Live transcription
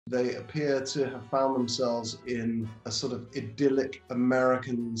They appear to have found themselves in a sort of idyllic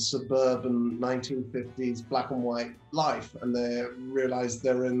American suburban 1950s black and white life, and they realize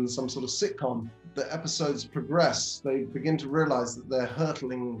they're in some sort of sitcom. The episodes progress. They begin to realize that they're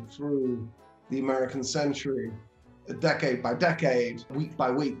hurtling through the American century, decade by decade, week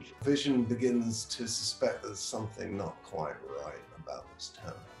by week. Vision begins to suspect there's something not quite right about this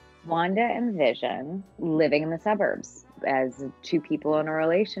town. Wanda and Vision living in the suburbs as two people in a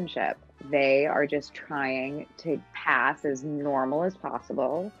relationship. They are just trying to pass as normal as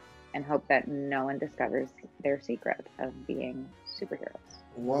possible and hope that no one discovers their secret of being superheroes.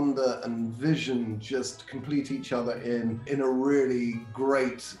 Wanda and Vision just complete each other in a really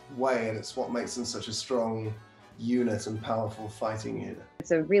great way, and it's what makes them such a strong unit and powerful fighting unit. It's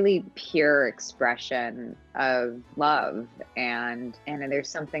a really pure expression of love, and there's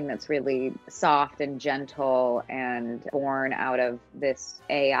something that's really soft and gentle and born out of this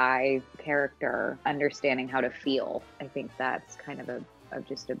AI character understanding how to feel. I think that's kind of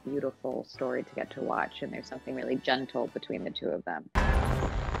just a beautiful story to get to watch, and there's something really gentle between the two of them.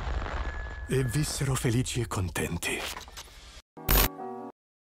 E vissero felici e contenti.